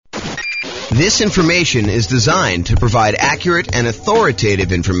This information is designed to provide accurate and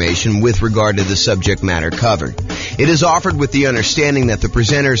authoritative information with regard to the subject matter covered. It is offered with the understanding that the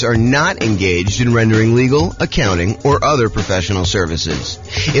presenters are not engaged in rendering legal, accounting, or other professional services.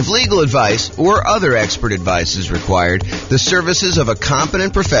 If legal advice or other expert advice is required, the services of a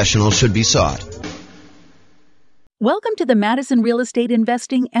competent professional should be sought. Welcome to the Madison Real Estate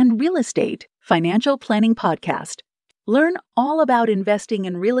Investing and Real Estate Financial Planning Podcast. Learn all about investing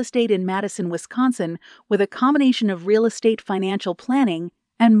in real estate in Madison, Wisconsin with a combination of real estate financial planning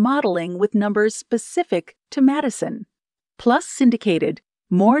and modeling with numbers specific to Madison. Plus syndicated,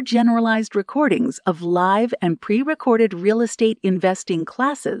 more generalized recordings of live and pre-recorded real estate investing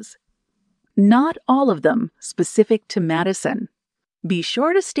classes. Not all of them specific to Madison. Be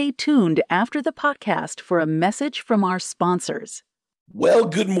sure to stay tuned after the podcast for a message from our sponsors. Well,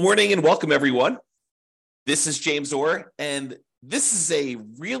 good morning and welcome, everyone. This is James Orr, and this is a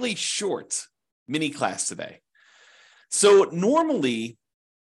really short mini class today. So normally,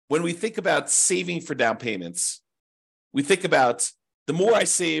 when we think about saving for down payments, we think about the more I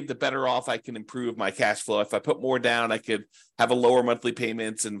save, the better off I can improve my cash flow. If I put more down, I could have a lower monthly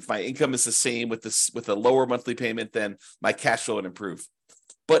payment, and if my income is the same with a lower monthly payment, then my cash flow would improve.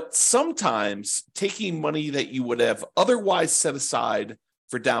 But sometimes taking money that you would have otherwise set aside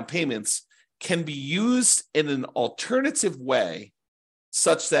for down payments can be used in an alternative way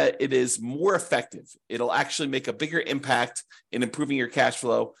such that it is more effective. It'll actually make a bigger impact in improving your cash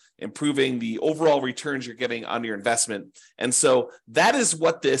flow, improving the overall returns you're getting on your investment. And so that is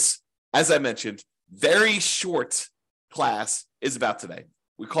what this, as I mentioned, very short class is about today.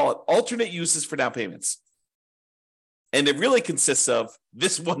 We call it alternate uses for down payments. And it really consists of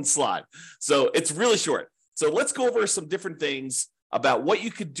this one slide. So it's really short. So let's go over some different things about what you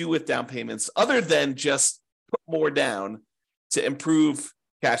could do with down payments other than just put more down to improve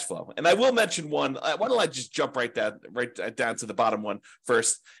cash flow. And I will mention one. Why don't I just jump right down to the bottom one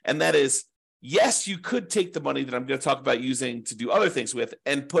first? And that is, yes, you could take the money that I'm going to talk about using to do other things with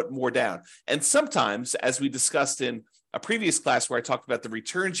and put more down. And sometimes, as we discussed in a previous class where I talked about the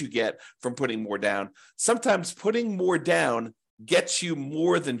returns you get from putting more down, sometimes putting more down gets you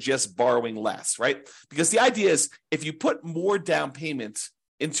more than just borrowing less, right? Because the idea is if you put more down payment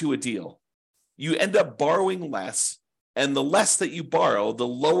into a deal, you end up borrowing less, and the less that you borrow, the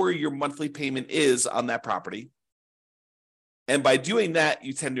lower your monthly payment is on that property. And by doing that,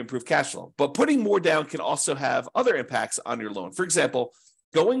 you tend to improve cash flow. But putting more down can also have other impacts on your loan. For example,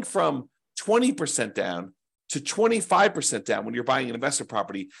 going from 20% down to 25% down when you're buying an investment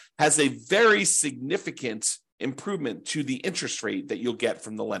property has a very significant improvement to the interest rate that you'll get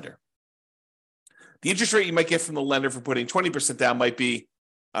from the lender. The interest rate you might get from the lender for putting 20% down might be,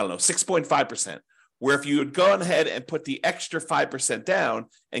 6.5%. Where if you had gone ahead and put the extra 5% down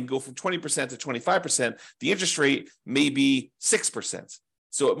and go from 20% to 25%, the interest rate may be 6%.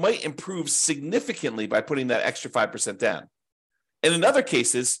 So it might improve significantly by putting that extra 5% down. And in other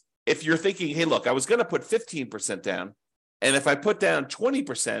cases, if you're thinking, hey, look, I was going to put 15% down, and if I put down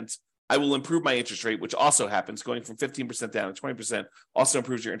 20%, I will improve my interest rate, which also happens. Going from 15% down to 20% also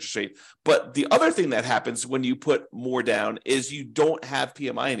improves your interest rate. But the other thing that happens when you put more down is you don't have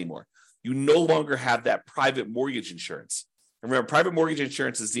PMI anymore. You no longer have that private mortgage insurance. Remember, private mortgage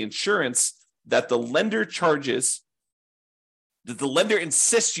insurance is the insurance that the lender charges, that the lender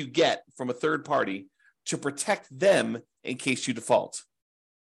insists you get from a third party to protect them in case you default.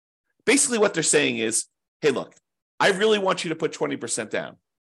 Basically, what they're saying is, hey, look, I really want you to put 20% down.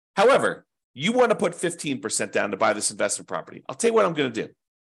 However, you want to put 15% down to buy this investment property. I'll tell you what I'm going to do.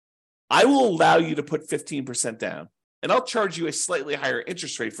 I will allow you to put 15% down, and I'll charge you a slightly higher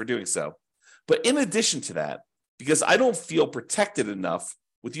interest rate for doing so. But in addition to that, because I don't feel protected enough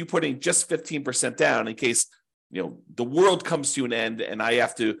with you putting just 15% down in case the world comes to an end and I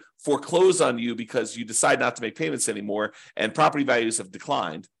have to foreclose on you because you decide not to make payments anymore and property values have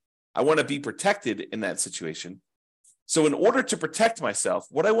declined, I want to be protected in that situation. So in order to protect myself,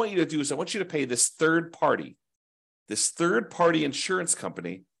 what I want you to do is I want you to pay this third party insurance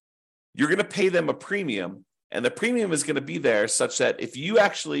company. You're going to pay them a premium, and the premium is going to be there such that if you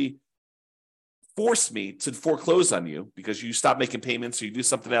actually force me to foreclose on you because you stop making payments or you do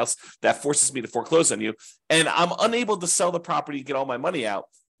something else that forces me to foreclose on you, and I'm unable to sell the property and get all my money out,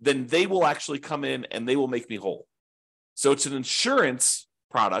 then they will actually come in and they will make me whole. So it's an insurance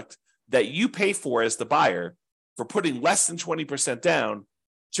product that you pay for as the buyer for putting less than 20% down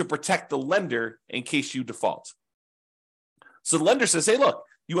to protect the lender in case you default. So the lender says, hey, look,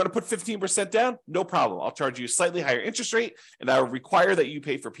 you want to put 15% down? No problem. I'll charge you a slightly higher interest rate, and I will require that you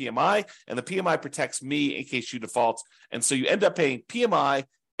pay for PMI, and the PMI protects me in case you default. And so you end up paying PMI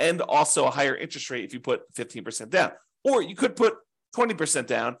and also a higher interest rate if you put 15% down. Or you could put 20%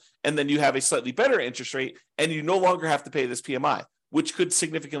 down, and then you have a slightly better interest rate, and you no longer have to pay this PMI, which could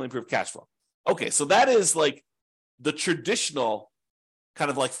significantly improve cash flow. Okay, so that is like the traditional kind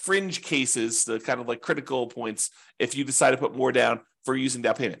of like fringe cases, the kind of like critical points if you decide to put more down for using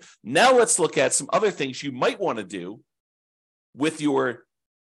down payment. Now let's look at some other things you might want to do with your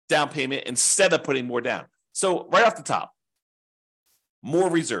down payment instead of putting more down. So right off the top, more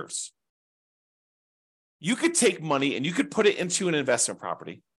reserves. You could take money and you could put it into an investment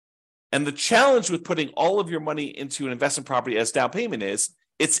property. And the challenge with putting all of your money into an investment property as down payment is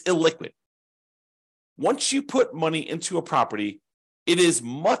it's illiquid. Once you put money into a property, it is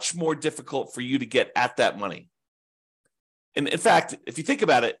much more difficult for you to get at that money. And in fact, if you think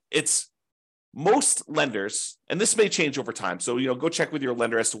about it, it's most lenders, and this may change over time. So, go check with your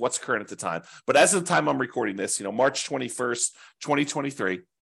lender as to what's current at the time. But as of the time I'm recording this, March 21st, 2023,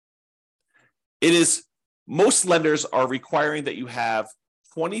 it is most lenders are requiring that you have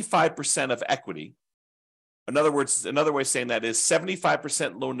 25% of equity. In other words, another way of saying that is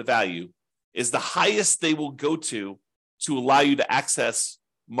 75% loan to value is the highest they will go to allow you to access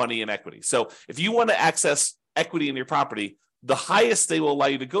money and equity. So if you want to access equity in your property, the highest they will allow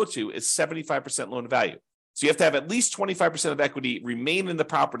you to go to is 75% loan to value. So you have to have at least 25% of equity remain in the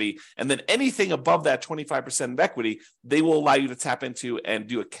property, and then anything above that 25% of equity, they will allow you to tap into and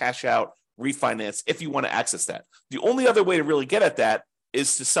do a cash out refinance if you want to access that. The only other way to really get at that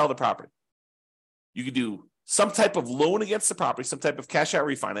is to sell the property. You could do some type of loan against the property, some type of cash out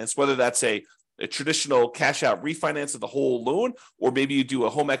refinance, whether that's a traditional cash out refinance of the whole loan, or maybe you do a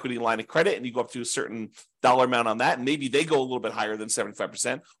home equity line of credit and you go up to a certain dollar amount on that, and maybe they go a little bit higher than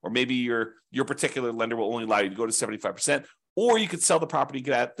 75%, or maybe your particular lender will only allow you to go to 75%, or you could sell the property and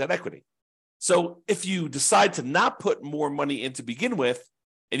get at that equity. So if you decide to not put more money in to begin with,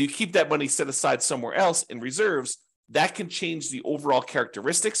 and you keep that money set aside somewhere else in reserves, that can change the overall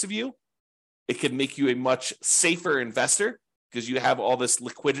characteristics of you. It can make you a much safer investor because you have all this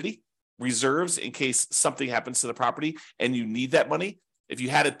liquidity reserves in case something happens to the property and you need that money. If you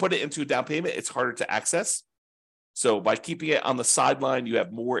had to put it into a down payment, it's harder to access. So by keeping it on the sideline, you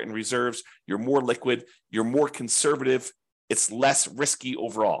have more in reserves, you're more liquid, you're more conservative, it's less risky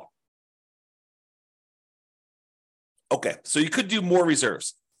overall. Okay, so you could do more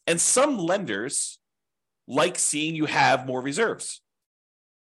reserves. And some lenders like seeing you have more reserves.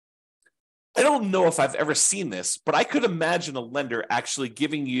 I don't know if I've ever seen this, but I could imagine a lender actually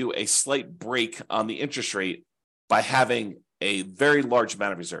giving you a slight break on the interest rate by having a very large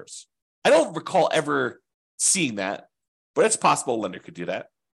amount of reserves. I don't recall ever seeing that, but it's possible a lender could do that,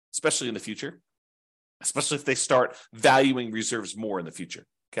 especially in the future, especially if they start valuing reserves more in the future,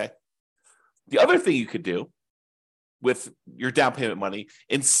 okay? The other thing you could do with your down payment money,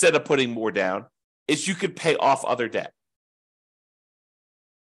 instead of putting more down, is you could pay off other debt.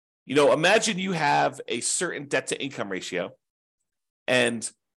 Imagine you have a certain debt to income ratio, and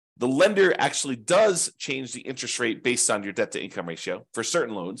the lender actually does change the interest rate based on your debt to income ratio for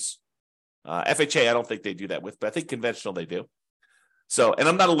certain loans. FHA, I don't think they do that with, but I think conventional they do. So, and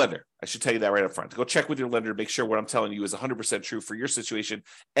I'm not a lender. I should tell you that right up front. Go check with your lender to make sure what I'm telling you is 100% true for your situation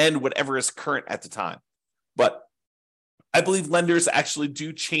and whatever is current at the time. But I believe lenders actually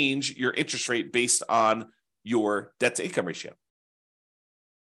do change your interest rate based on your debt to income ratio.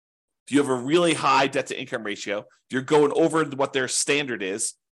 If you have a really high debt to income ratio, if you're going over what their standard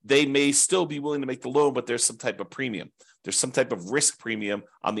is, they may still be willing to make the loan, but there's some type of premium. There's some type of risk premium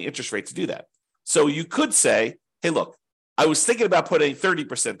on the interest rate to do that. So you could say, hey, look, I was thinking about putting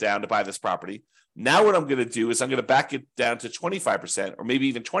 30% down to buy this property. Now what I'm going to do is I'm going to back it down to 25% or maybe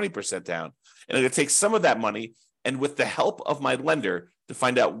even 20% down. And I'm going to take some of that money and with the help of my lender to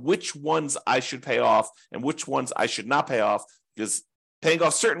find out which ones I should pay off and which ones I should not pay off, because paying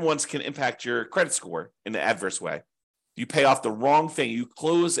off certain ones can impact your credit score in an adverse way. You pay off the wrong thing. You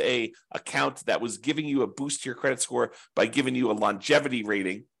close a account that was giving you a boost to your credit score by giving you a longevity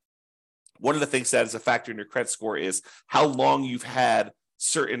rating. One of the things that is a factor in your credit score is how long you've had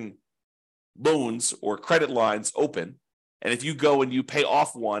certain loans or credit lines open. And if you go and you pay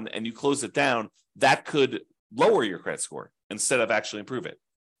off one and you close it down, that could lower your credit score instead of actually improve it.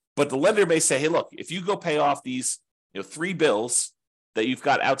 But the lender may say, hey, look, if you go pay off these 3 bills that you've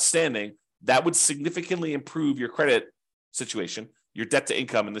got outstanding, that would significantly improve your credit situation, your debt to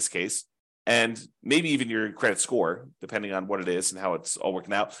income in this case, and maybe even your credit score, depending on what it is and how it's all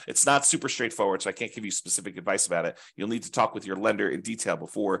working out. It's not super straightforward, so I can't give you specific advice about it. You'll need to talk with your lender in detail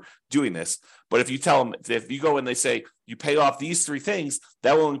before doing this. But if you tell them, if you go and they say, you pay off these 3 things,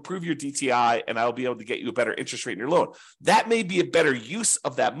 that will improve your DTI and I'll be able to get you a better interest rate in your loan. That may be a better use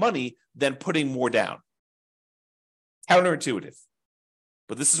of that money than putting more down. Counterintuitive.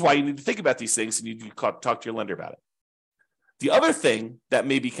 But this is why you need to think about these things and you need to talk to your lender about it. The other thing that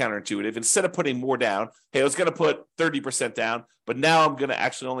may be counterintuitive, instead of putting more down, hey, I was going to put 30% down, but now I'm going to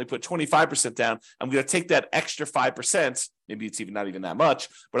actually only put 25% down. I'm going to take that extra 5%, maybe it's even not even that much,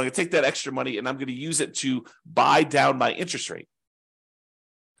 but I'm going to take that extra money and I'm going to use it to buy down my interest rate.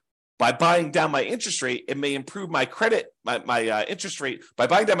 By buying down my interest rate, it may improve my credit, my interest rate. By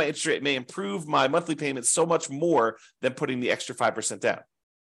buying down my interest rate, it may improve my monthly payments so much more than putting the extra 5% down.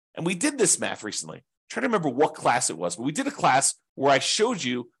 And we did this math recently. Trying to remember what class it was, but we did a class where I showed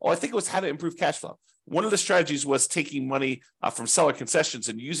you, I think it was how to improve cash flow. One of the strategies was taking money from seller concessions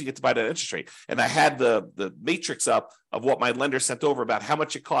and using it to buy down interest rate. And I had the matrix up of what my lender sent over about how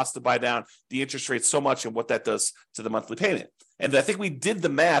much it costs to buy down the interest rate so much and what that does to the monthly payment. And I think we did the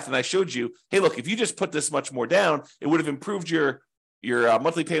math and I showed you, hey, look, if you just put this much more down, it would have improved your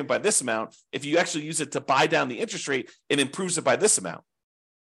monthly payment by this amount. If you actually use it to buy down the interest rate, it improves it by this amount.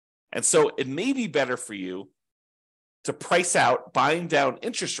 And so it may be better for you to price out buying down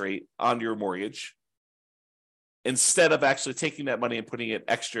interest rate on your mortgage instead of actually taking that money and putting it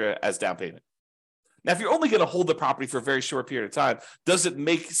extra as down payment. Now, if you're only going to hold the property for a very short period of time, does it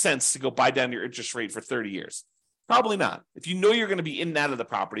make sense to go buy down your interest rate for 30 years? Probably not. If you know you're going to be in and out of the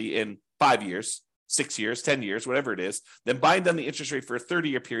property in 5 years, 6 years, 10 years, whatever it is, then buying down the interest rate for a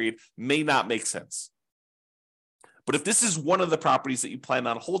 30-year period may not make sense. But if this is one of the properties that you plan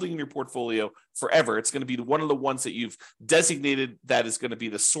on holding in your portfolio forever, it's going to be one of the ones that you've designated that is going to be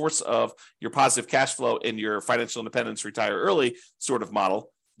the source of your positive cash flow in your financial independence, retire early sort of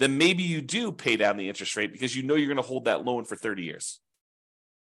model, then maybe you do pay down the interest rate because you know you're going to hold that loan for 30 years.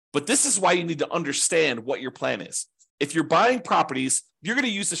 But this is why you need to understand what your plan is. If you're buying properties, you're going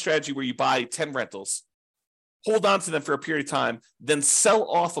to use the strategy where you buy 10 rentals, hold on to them for a period of time, then sell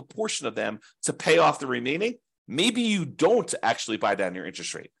off a portion of them to pay off the remaining. Maybe you don't actually buy down your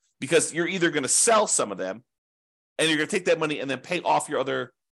interest rate because you're either going to sell some of them and you're going to take that money and then pay off your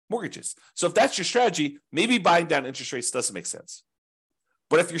other mortgages. So if that's your strategy, maybe buying down interest rates doesn't make sense.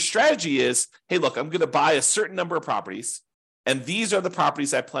 But if your strategy is, hey, look, I'm going to buy a certain number of properties and these are the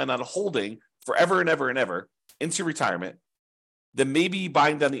properties I plan on holding forever and ever and ever into retirement, then maybe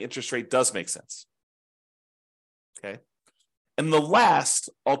buying down the interest rate does make sense. Okay. And the last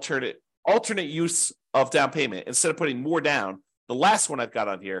alternate use of down payment, instead of putting more down, the last one I've got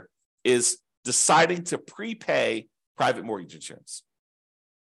on here is deciding to prepay private mortgage insurance.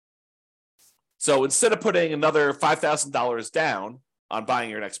 So instead of putting another $5,000 down on buying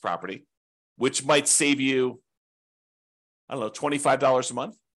your next property, which might save you, I don't know, $25 a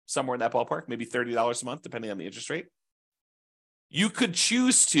month, somewhere in that ballpark, maybe $30 a month, depending on the interest rate, you could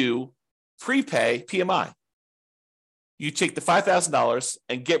choose to prepay PMI. You take the $5,000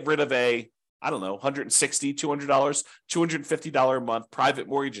 and get rid of a, I don't know, $160, $200, $250 a month private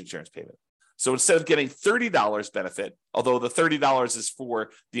mortgage insurance payment. So instead of getting $30 benefit, although the $30 is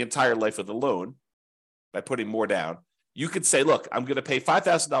for the entire life of the loan by putting more down, you could say, look, I'm going to pay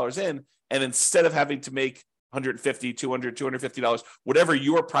 $5,000 in, and instead of having to make $150, $200, $250, whatever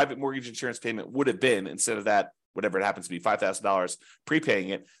your private mortgage insurance payment would have been, instead of that, whatever it happens to be, $5,000 prepaying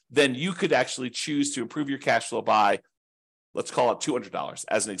it, then you could actually choose to improve your cash flow by, let's call it $200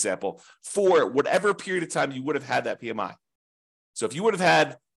 as an example, for whatever period of time you would have had that PMI. So if you would have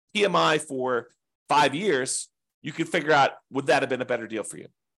had PMI for 5 years, you could figure out, would that have been a better deal for you?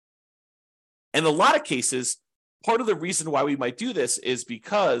 In a lot of cases, part of the reason why we might do this is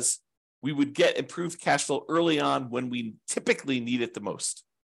because we would get improved cash flow early on when we typically need it the most.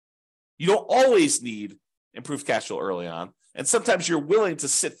 You don't always need improved cash flow early on. And sometimes you're willing to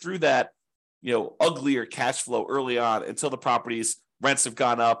sit through that uglier cash flow early on until the property's rents have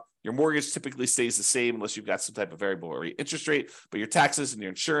gone up. Your mortgage typically stays the same unless you've got some type of variable rate interest rate, but your taxes and your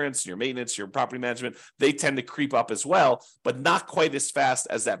insurance and your maintenance, your property management, they tend to creep up as well, but not quite as fast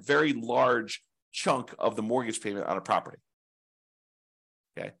as that very large chunk of the mortgage payment on a property.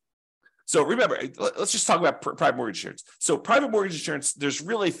 Okay. So remember, let's just talk about private mortgage insurance. So private mortgage insurance, there's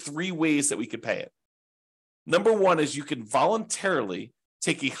really 3 ways that we could pay it. Number one is you can voluntarily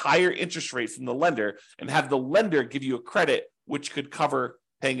take a higher interest rate from the lender and have the lender give you a credit which could cover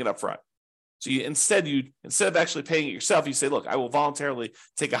paying it up front. So instead of actually paying it yourself, you say, look, I will voluntarily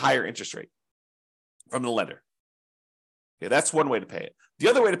take a higher interest rate from the lender. Okay, that's one way to pay it. The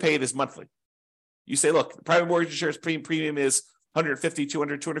other way to pay it is monthly. You say, look, the private mortgage insurance premium is $150,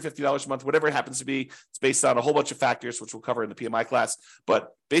 $200, $250 a month, whatever it happens to be. It's based on a whole bunch of factors, which we'll cover in the PMI class. But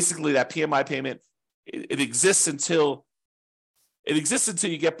basically, that PMI payment, it exists until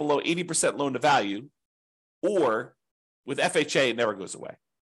you get below 80% loan to value, or with FHA, it never goes away.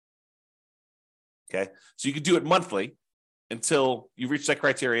 Okay, so you can do it monthly until you reach that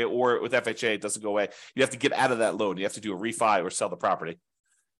criteria, or with FHA, it doesn't go away. You have to get out of that loan. You have to do a refi or sell the property,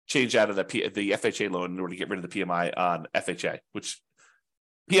 change out of the FHA loan in order to get rid of the PMI on FHA, which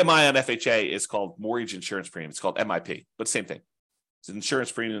PMI on FHA is called mortgage insurance premium. It's called MIP, but same thing. It's an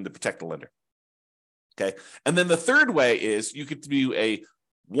insurance premium to protect the lender. Okay. And then the third way is you could do a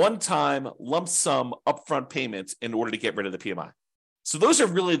one-time lump sum upfront payment in order to get rid of the PMI. So those are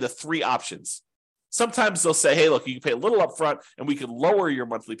really the three options. Sometimes they'll say, hey, look, you can pay a little upfront and we can lower your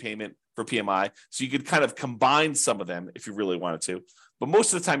monthly payment for PMI. So you could kind of combine some of them if you really wanted to. But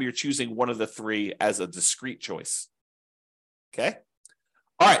most of the time you're choosing one of the three as a discrete choice. Okay.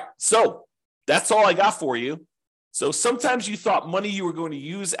 All right. So that's all I got for you. So sometimes you thought money you were going to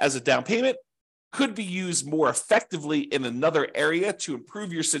use as a down payment could be used more effectively in another area to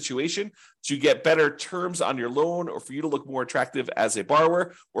improve your situation, to get better terms on your loan, or for you to look more attractive as a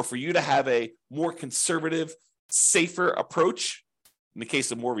borrower, or for you to have a more conservative, safer approach in the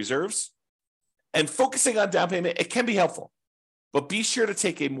case of more reserves. And focusing on down payment, it can be helpful, but be sure to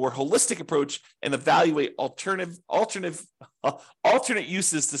take a more holistic approach and evaluate alternate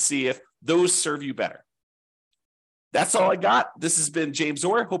uses to see if those serve you better. That's all I got. This has been James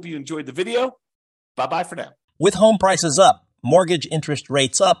Orr. Hope you enjoyed the video. Bye-bye for now. With home prices up, mortgage interest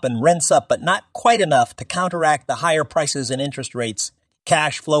rates up, and rents up, but not quite enough to counteract the higher prices and interest rates,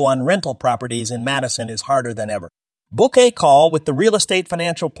 cash flow on rental properties in Madison is harder than ever. Book a call with the Real Estate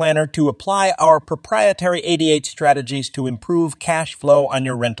Financial Planner to apply our proprietary 88 strategies to improve cash flow on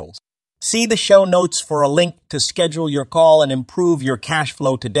your rentals. See the show notes for a link to schedule your call and improve your cash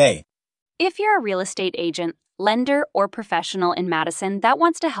flow today. If you're a real estate agent, lender, or professional in Madison that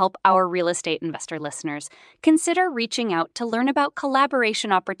wants to help our real estate investor listeners, consider reaching out to learn about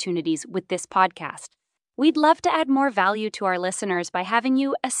collaboration opportunities with this podcast. We'd love to add more value to our listeners by having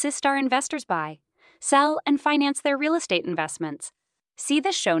you assist our investors buy, sell, and finance their real estate investments. See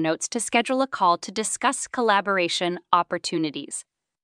the show notes to schedule a call to discuss collaboration opportunities.